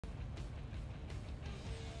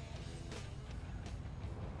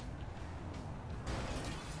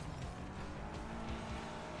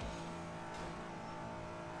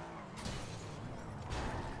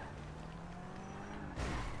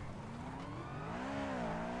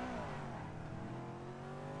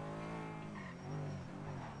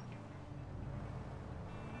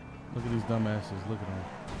Look at these dumbasses. Look at them.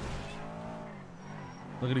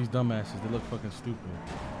 Look at these dumbasses. They look fucking stupid.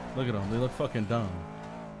 Look at them. They look fucking dumb.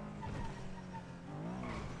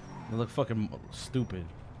 They look fucking stupid.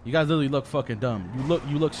 You guys literally look fucking dumb.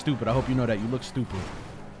 You look stupid. I hope you know that. You look stupid.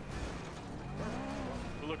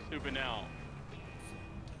 You look stupid now.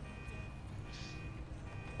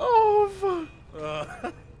 Oh fuck.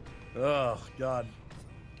 Oh God.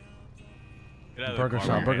 Burger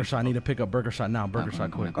shot. Burger shot. I need to pick up burger shot now. Burger shot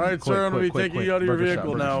quick. All right, sir. I'm gonna be taking you out of your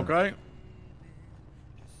vehicle now. Okay.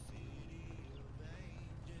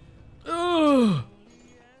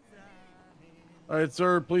 All right,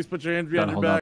 sir. Please put your hands behind your back.